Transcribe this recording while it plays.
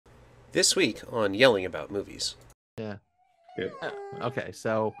This week on Yelling About Movies. Yeah. Good. Okay,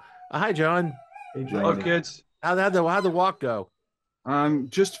 so hi, John. Hey, Hello, John. kids. How'd the walk go?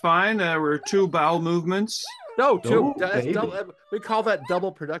 Just fine. We're 2 bowel movements. No, two. Oh, That's baby. we call that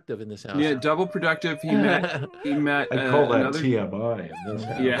double productive in this house. Yeah, double productive. He met. I call that another. TMI in this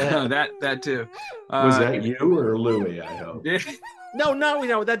house. Yeah, that too. Was that you or Louie? I hope. Yeah,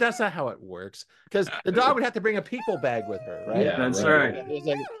 No, that's not how it works. Because the dog would have to bring a people bag with her, right? Yeah, that's right. right.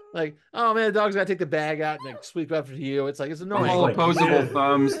 It's like, oh man, the dog's got to take the bag out and like, sweep up for you. It's like it's The annoying. whole like, opposable yeah.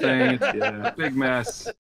 thumbs thing. Yeah. Big mess.